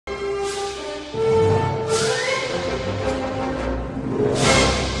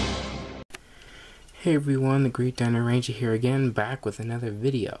Hey everyone, the Great Dino Ranger here again, back with another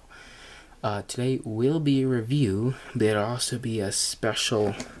video. Today will be a review, but it'll also be a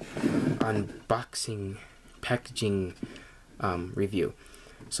special unboxing packaging review.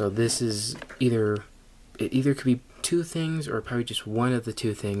 So this is it either could be two things or probably just one of the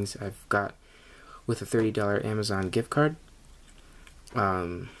two things I've got with a $30 Amazon gift card.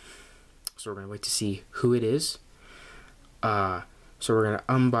 So we're gonna wait to see who it is. So we're gonna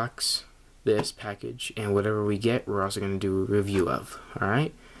unbox this package, and whatever we get we're also going to do a review of.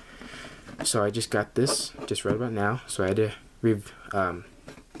 Alright, so I just got this just right about now, so I had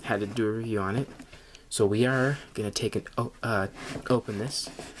to do a review on it. So we are going to take an open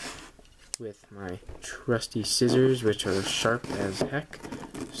this with my trusty scissors, which are sharp as heck.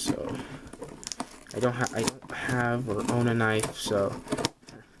 So I don't have or own a knife, so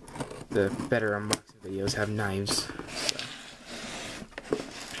the better unboxing videos have knives.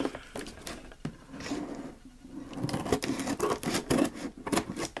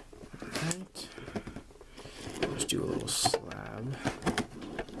 Do a little slab.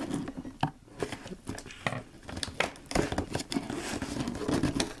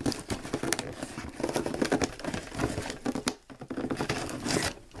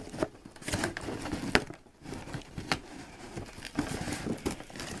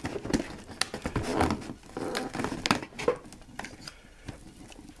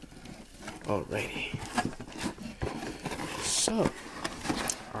 Alrighty. So,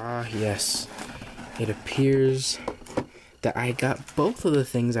 yes. It appears that I got both of the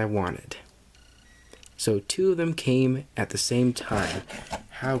things I wanted. So two of them came at the same time.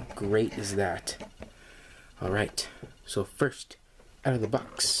 How great is that? Alright, so first, out of the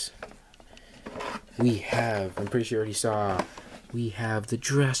box, we have, I'm pretty sure you already saw, we have the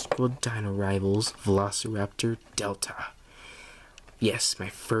Jurassic World Dino Rivals Velociraptor Delta. Yes, my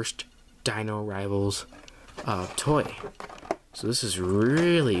first Dino Rivals toy. So this is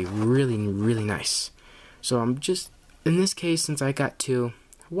really nice. So I'm just, in this case, since I got two,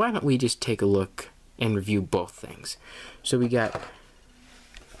 why don't we just take a look and review both things. So we got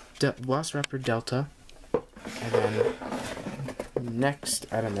Velociraptor Delta, and then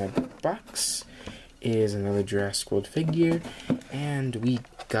next out of my box is another Jurassic World figure, and we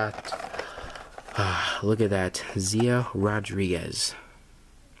got, look at that, Zia Rodriguez.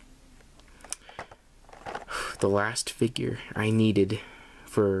 The last figure I needed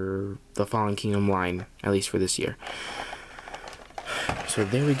for the Fallen Kingdom line, at least for this year. So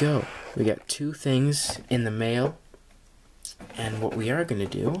there we go. We got two things in the mail, and what we are going to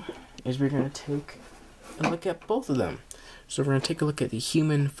do is we're going to take a look at both of them. So we're going to take a look at the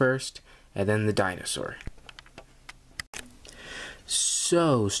human first, and then the dinosaur.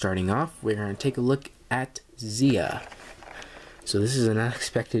 So starting off, we're going to take a look at Zia. So this is an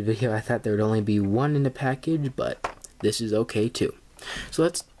unexpected video. I thought there would only be one in the package, but this is okay too. So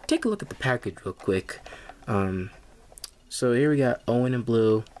let's take a look at the package real quick. So here we got Owen in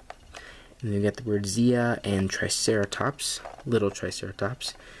blue, and then we got the word Zia and Triceratops, little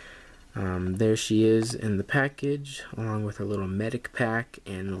Triceratops. There she is in the package, along with her little medic pack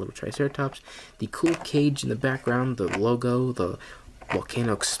and the little Triceratops. The cool cage in the background, the logo, the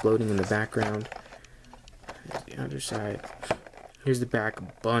volcano exploding in the background. There's the underside. Here's the back, a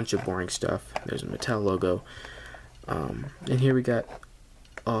bunch of boring stuff. There's a Mattel logo. And here we got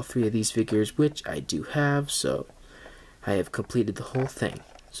all three of these figures, which I do have, so I have completed the whole thing.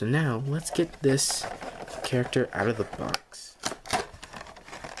 So now, let's get this character out of the box.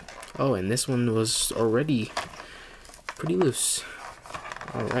 Oh, and this one was already pretty loose.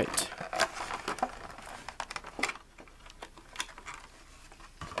 Alright.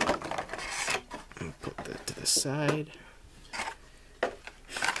 Put that to the side.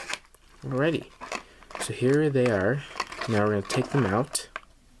 Alrighty, so here they are. Now we're going to take them out.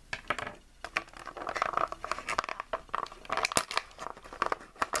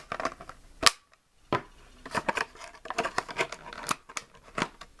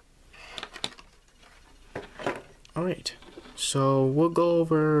 Alright, so we'll go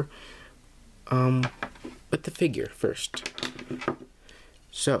over with the figure first.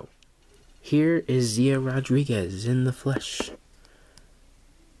 So, here is Zia Rodriguez in the flesh.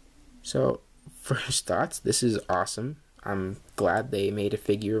 So, first thoughts, this is awesome. I'm glad they made a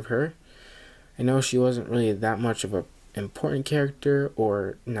figure of her. I know she wasn't really that much of an important character,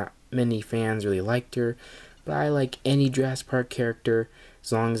 or not many fans really liked her, but I like any Jurassic Park character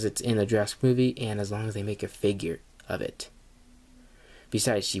as long as it's in a Jurassic movie and as long as they make a figure of it.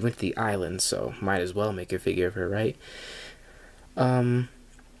 Besides, she went to the island, so might as well make a figure of her, right?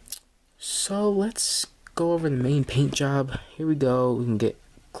 So let's go over the main paint job. Here we go. We can get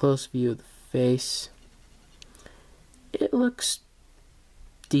close view of the face. It looks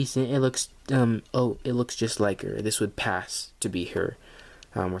decent. It looks it looks just like her. This would pass to be her,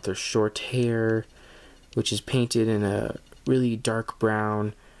 with her short hair, which is painted in a really dark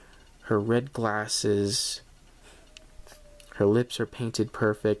brown. Her red glasses. Her lips are painted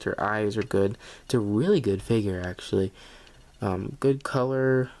perfect. Her eyes are good. It's a really good figure, actually. Good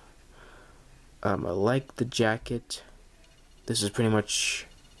color. I like the jacket. This is pretty much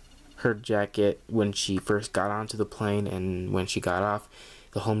her jacket when she first got onto the plane, and when she got off.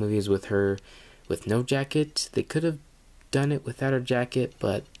 The whole movie is with her with no jacket. They could have done it without her jacket,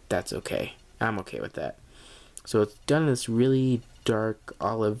 but that's okay. I'm okay with that. So it's done in this really dark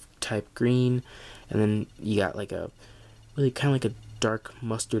olive type green, and then you got like a really kind of like a dark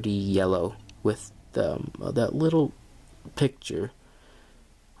mustardy yellow with that little picture,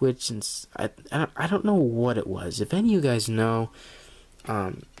 which I don't know what it was. If any of you guys know,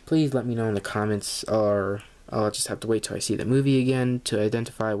 please let me know in the comments, or I'll just have to wait till I see the movie again to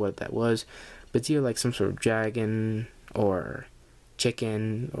identify what that was. But it's either like some sort of dragon or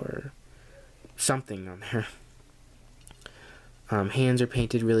chicken or something on there. Hands are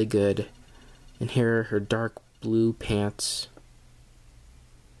painted really good, and here are her dark blue pants.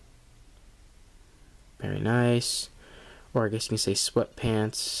 Very nice. Or I guess you can say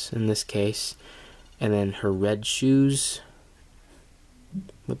sweatpants in this case. And then her red shoes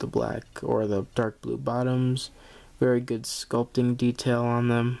with the black or the dark blue bottoms. Very good sculpting detail on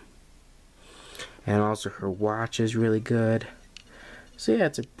them. And also her watch is really good. So yeah,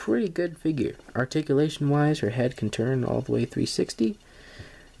 it's a pretty good figure. Articulation wise, her head can turn all the way 360.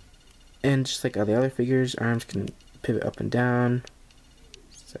 And just like all the other figures, arms can pivot up and down,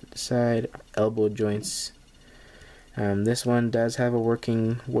 side to side, elbow joints. This one does have a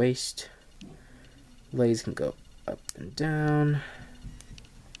working waist. Legs can go up and down.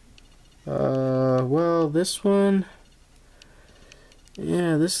 Well, this one,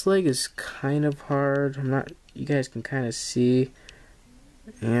 yeah, this leg is kind of hard. You guys can kind of see.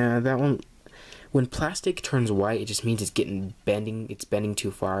 Yeah, that one, when plastic turns white, it just means it's bending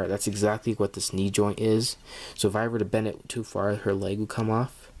too far. That's exactly what this knee joint is. So if I were to bend it too far, her leg would come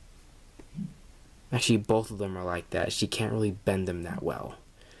off. Actually, both of them are like that. She can't really bend them that well.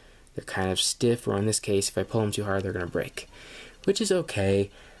 They're kind of stiff, or in this case, if I pull them too hard, they're going to break. Which is okay.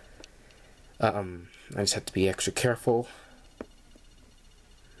 I just have to be extra careful.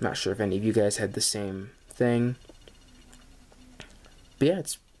 Not sure if any of you guys had the same thing. But yeah,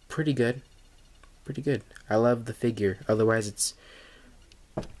 it's pretty good. Pretty good. I love the figure. Otherwise, it's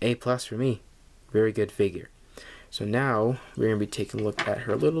A+ for me. Very good figure. So now, we're going to be taking a look at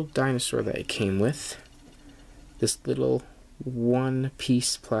her little dinosaur that it came with. This little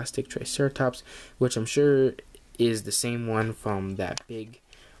one-piece plastic Triceratops, which I'm sure is the same one from that big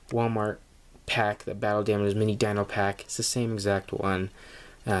Walmart pack, the Battle Damage Mini Dino pack. It's the same exact one.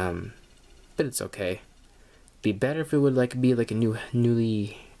 But it's okay. Be better if it would be like a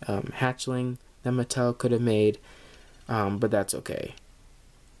newly hatchling that Mattel could have made, but that's okay.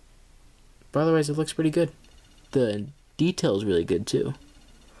 But otherwise, it looks pretty good. The detail is really good too.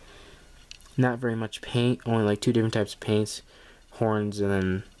 Not very much paint, only like 2 different types of paints, horns and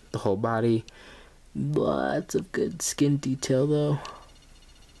then the whole body. Lots of good skin detail though.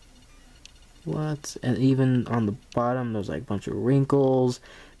 Lots, and even on the bottom there's like a bunch of wrinkles,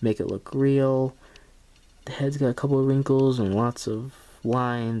 make it look real. The head's got a couple of wrinkles and lots of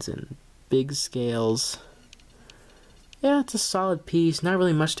lines and big scales. Yeah, it's a solid piece. Not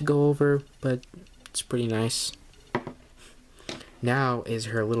really much to go over, but it's pretty nice. Now is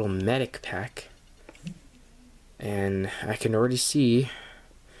her little medic pack. And I can already see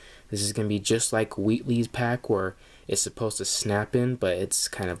this is going to be just like Wheatley's pack, where it's supposed to snap in, but it's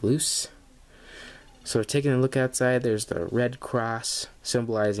kind of loose. So taking a look outside, there's the red cross,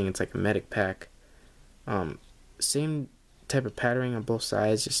 symbolizing it's like a medic pack. Same type of patterning on both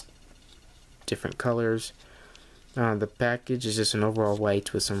sides, just different colors. The package is just an overall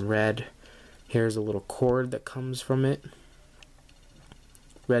white with some red. Here's a little cord that comes from it.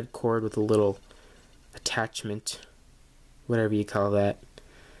 Red cord with a little attachment, whatever you call that.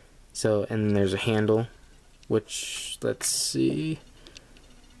 So, and then there's a handle, which, let's see,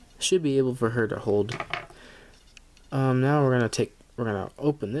 should be able for her to hold. Now we're gonna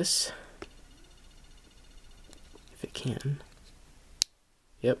open this, if it can.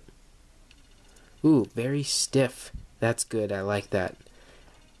 Yep. Ooh, very stiff. That's good. I like that.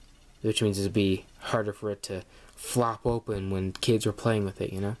 Which means it'd be harder for it to flop open when kids are playing with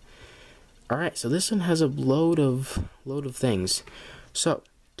it, you know. All right, so this one has a load of things. So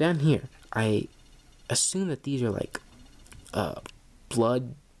down here, I assume that these are like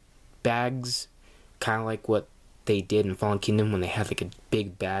blood bags, kind of like what they did in Fallen Kingdom when they had like a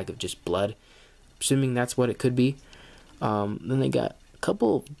big bag of just blood. Assuming that's what it could be. Then they got a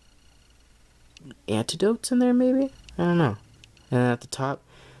couple antidotes in there, maybe? I don't know. And then at the top,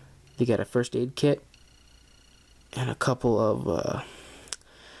 they got a first aid kit and a couple of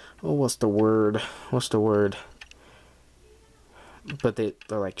what's the word? But they're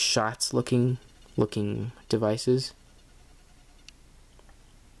like shots looking devices.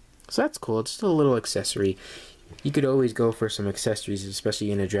 So that's cool. It's still a little accessory. You could always go for some accessories,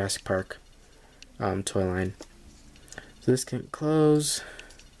 especially in a Jurassic Park toy line. So this can close.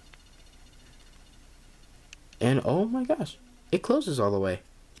 And oh my gosh, it closes all the way.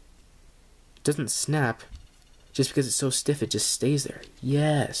 It doesn't snap. Just because it's so stiff, it just stays there.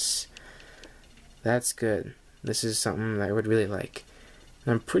 Yes. That's good. This is something that I would really like.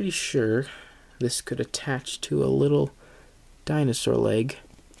 And I'm pretty sure this could attach to a little dinosaur leg.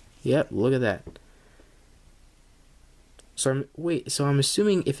 Yep, look at that. So I'm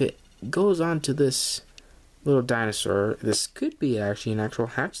assuming if it goes onto this little dinosaur, this could be actually an actual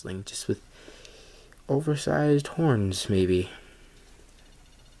hatchling, just with oversized horns, maybe.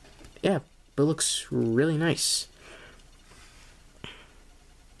 Yeah, but it looks really nice.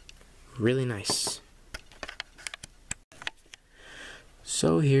 Really nice.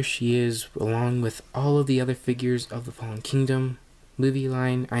 So here she is, along with all of the other figures of the Fallen Kingdom movie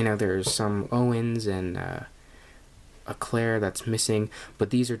line. I know there's some Owens and a Claire that's missing, but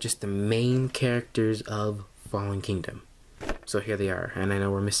these are just the main characters of Fallen Kingdom. So here they are, and I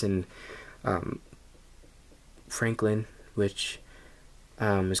know we're missing Franklin, which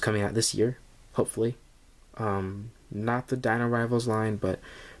is coming out this year, hopefully. Not the Dino Rivals line, but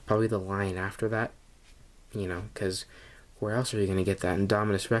probably the line after that, you know, because where else are you going to get that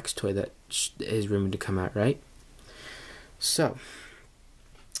Indominus Rex toy that is rumored to come out, right? So,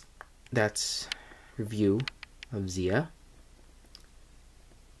 that's review of Zia.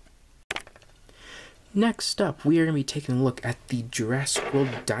 Next up, we are going to be taking a look at the Jurassic World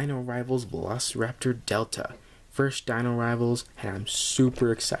Dino Rivals Velociraptor Delta. First Dino Rivals, and I'm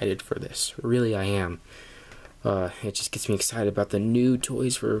super excited for this. Really, I am. It just gets me excited about the new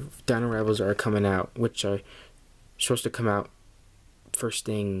toys for Dino Rivals that are coming out, which are supposed to come out first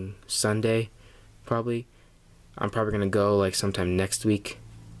thing Sunday, probably. I'm probably going to go like sometime next week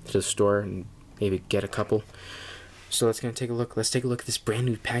to the store and maybe get a couple. So let's take a look. Let's take a look at this brand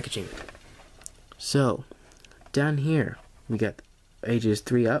new packaging. So, down here, we got ages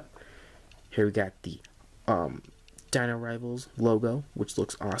 3 up. Here we got the Dino Rivals logo, which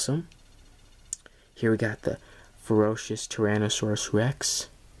looks awesome. Here we got the ferocious Tyrannosaurus Rex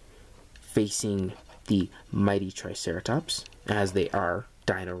facing the mighty Triceratops, as they are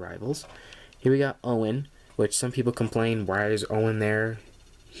Dino Rivals. Here we got Owen, which some people complain, why is Owen there?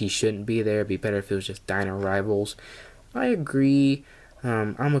 He shouldn't be there. It'd be better if it was just Dino Rivals. I agree.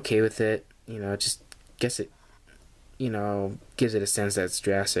 I'm okay with it. You know, just guess it, you know, gives it a sense that it's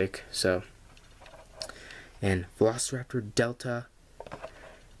Jurassic. So, and Velociraptor Delta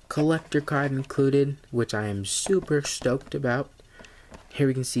collector card included, which I am super stoked about. Here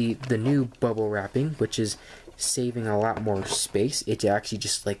we can see the new bubble wrapping, which is saving a lot more space. It actually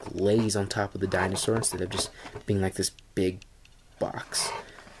just like lays on top of the dinosaur instead of just being like this big box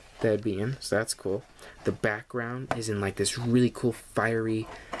that it'd be in. So that's cool. The background is in like this really cool fiery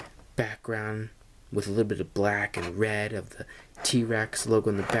background with a little bit of black and red of the T-Rex logo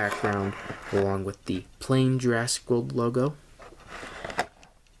in the background, along with the plain Jurassic World logo.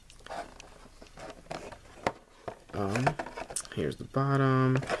 Here's the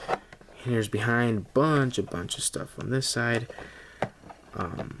bottom. Here's behind, bunch of stuff on this side.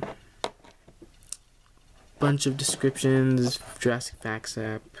 Bunch of descriptions, Jurassic Facts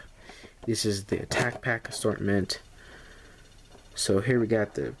app. This is the Attack Pack assortment. So here we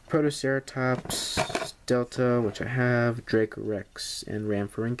got the Protoceratops, Delta, which I have, Draco Rex, and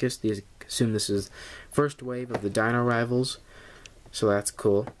Rhamphorhynchus. These, assume this is first wave of the Dino Rivals, so that's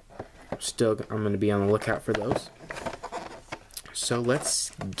cool. I'm going to be on the lookout for those. So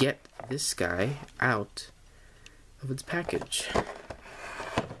let's get this guy out of its package.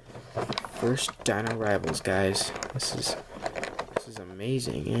 First Dino Rivals, guys. This is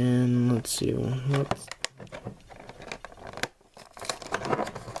amazing. And let's see what's.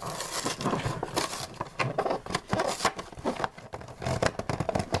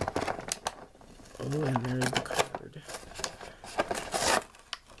 Oh, and there's the card.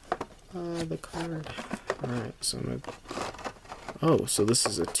 The card. Alright, so I'm gonna. Oh, so this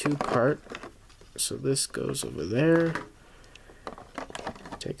is a 2-part. So this goes over there.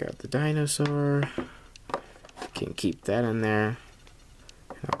 Take out the dinosaur. Can keep that in there.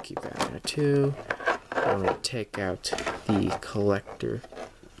 And I'll keep that there too. I'm going to take out the collector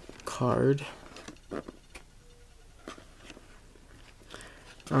card.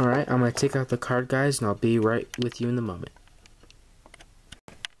 Alright, I'm going to take out the card, guys, and I'll be right with you in a moment.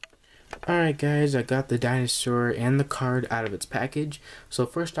 Alright guys, I got the dinosaur and the card out of its package. So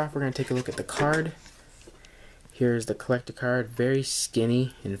first off, we're going to take a look at the card. Here's the collector card, very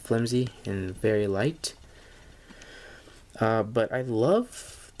skinny and flimsy and very light. But I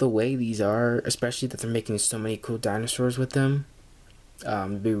love the way these are, especially that they're making so many cool dinosaurs with them.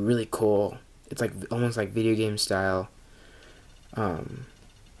 It'd be really cool. It's like almost like video game style. What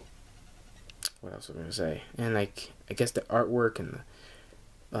else was I gonna say? And like, I guess the artwork and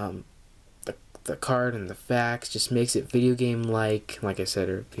the card and the facts just makes it video game like I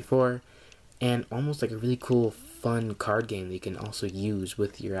said before, and almost like a really cool, fun card game that you can also use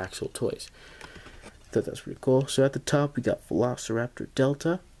with your actual toys. I thought that was pretty cool. So at the top we got Velociraptor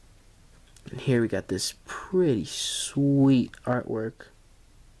Delta, and here we got this pretty sweet artwork.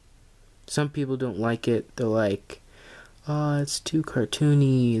 Some people don't like it. They're like, oh, it's too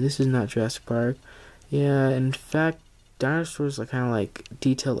cartoony, this is not Jurassic Park. Yeah, in fact, dinosaurs are kind of like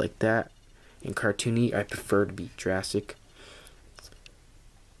detailed like that and cartoony. I prefer to be Jurassic.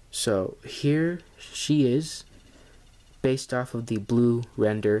 So here she is, based off of the blue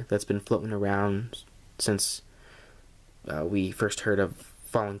render that's been floating around since we first heard of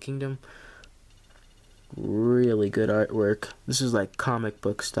Fallen Kingdom. Really good artwork. This is like comic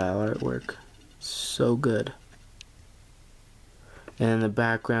book style artwork. So good. And in the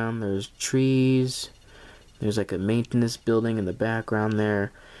background there's trees. There's like a maintenance building in the background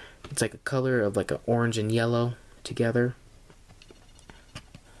there. It's like a color of like an orange and yellow together.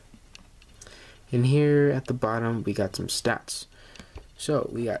 And here at the bottom we got some stats. So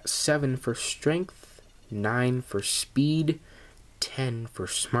we got 7 for strength, 9 for speed, 10 for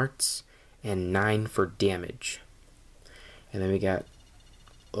smarts, and 9 for damage. And then we got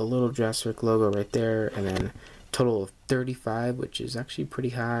a little Jurassic logo right there, and then total of 35, which is actually pretty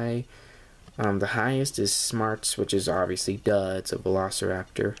high. The highest is smarts, which is obviously it's a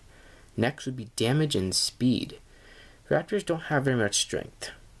Velociraptor. Next would be damage and speed. Raptors don't have very much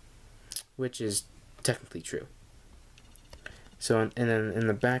strength, which is technically true. So, and then in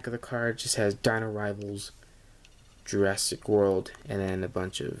the back of the card just has Dino Rivals, Jurassic World, and then a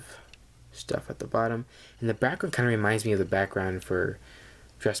bunch of stuff at the bottom. And the background kind of reminds me of the background for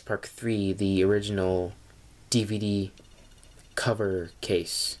Jurassic Park 3, the original DVD cover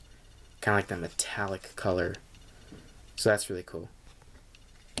case. Kind of like that metallic color. So that's really cool.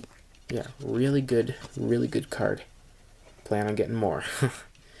 Yeah, really good card. Plan on getting more.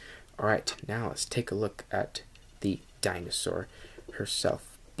 Alright, now let's take a look at the dinosaur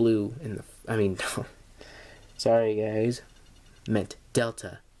herself. Blue in the... sorry guys. Meant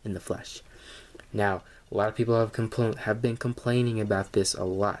Delta in the flesh. Now, a lot of people have been complaining about this a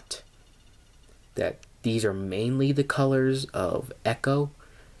lot. That these are mainly the colors of Echo.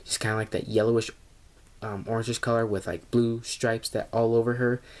 Just kind of like that yellowish, orangish color with like blue stripes that all over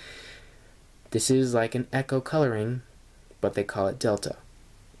her. This is like an Echo coloring, but they call it Delta.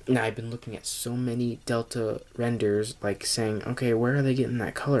 Now, I've been looking at so many Delta renders, like saying, okay, where are they getting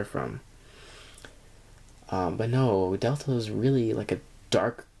that color from? But no, Delta is really like a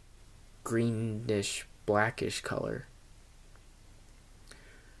dark greenish, blackish color.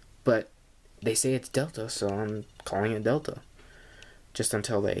 But they say it's Delta, so I'm calling it Delta. Just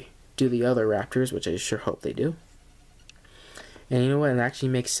until they do the other Raptors, which I sure hope they do. And you know what? It actually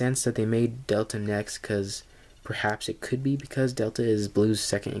makes sense that they made Delta next, because perhaps it could be because Delta is Blue's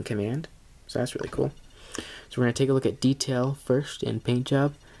second in command. So that's really cool. So we're going to take a look at detail first and paint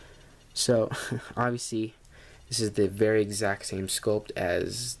job. So obviously this is the very exact same sculpt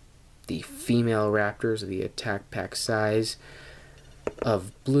as the female Raptors, the attack pack size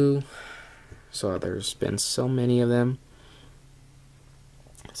of Blue. So there's been so many of them.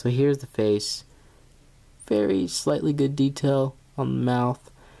 So here's the face. Very slightly good detail on the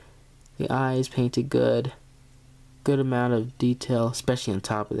mouth. The eyes painted good. Good amount of detail, especially on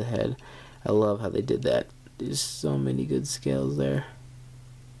top of the head. I love how they did that. There's so many good scales there.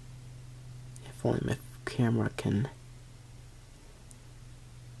 If only my camera can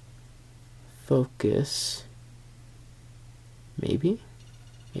focus. Maybe.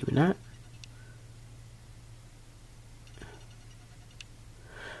 Maybe not.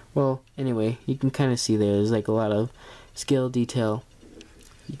 Well, anyway, you can kind of see there's like a lot of scale detail.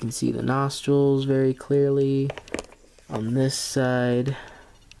 You can see the nostrils very clearly on this side.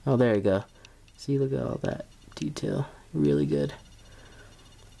 Oh, there you go. See, look at all that detail. Really good.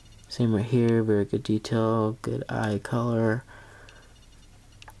 Same right here, very good detail, good eye color.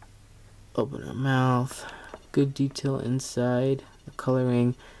 Open her mouth. Good detail inside. The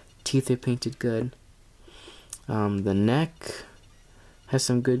coloring. Teeth are painted good. The neck has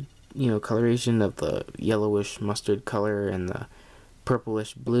some good, coloration of the yellowish mustard color and the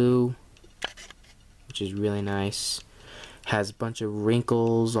purplish blue, which is really nice. Has a bunch of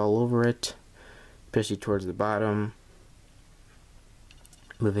wrinkles all over it, especially towards the bottom.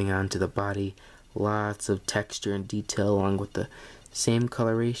 Moving on to the body, lots of texture and detail along with the same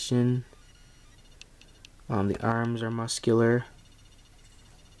coloration. The arms are muscular.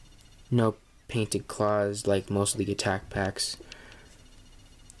 No painted claws like most of the attack packs.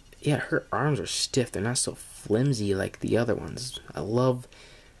 Yeah, her arms are stiff. They're not so flimsy like the other ones. I love,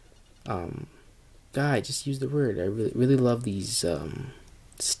 I just used the word. I really love these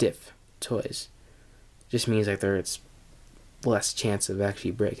stiff toys. Just means like it's less chance of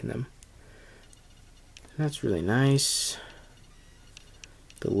actually breaking them. That's really nice.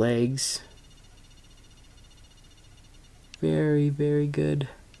 The legs, very, very good.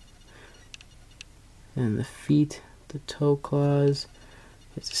 And the feet, the toe claws.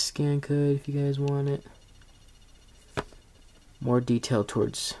 It's a scan code if you guys want it. More detail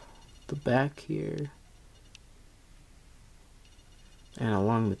towards the back here. And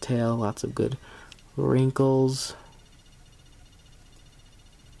along the tail, lots of good wrinkles.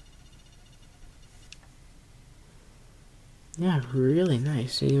 Yeah, really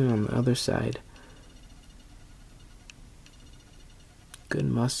nice, even on the other side. Good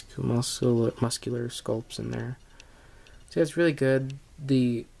muscular sculpts in there. So it's really good.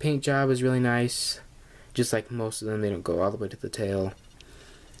 The paint job is really nice. Just like most of them, they don't go all the way to the tail.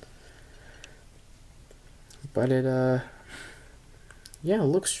 But it, yeah, it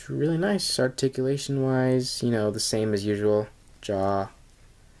looks really nice. Articulation-wise, the same as usual. Jaw.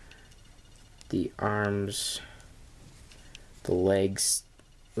 The arms. The legs,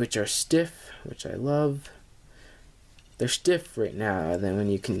 which are stiff, which I love. They're stiff right now, then when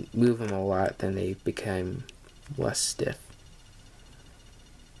you can move them a lot, then they become less stiff.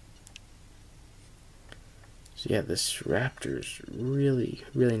 So yeah, this raptor's really,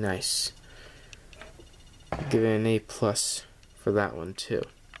 really nice. Give it an A+ for that one too.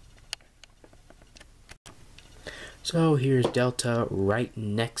 So here's Delta right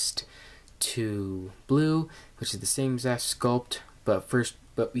next to Blue, which is the same exact sculpt,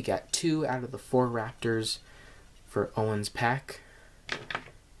 but we got 2 out of the 4 raptors for Owen's pack.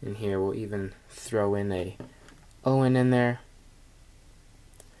 And here we'll even throw in a Owen in there.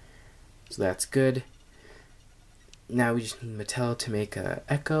 So that's good. Now we just need Mattel to make a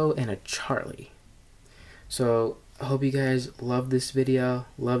Echo and a Charlie. So I hope you guys loved this video.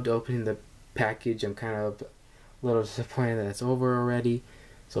 Loved opening the package. I'm kind of a little disappointed that it's over already.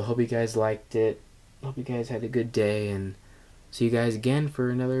 So I hope you guys liked it. Hope you guys had a good day, and see you guys again for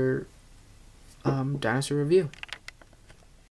another dinosaur review.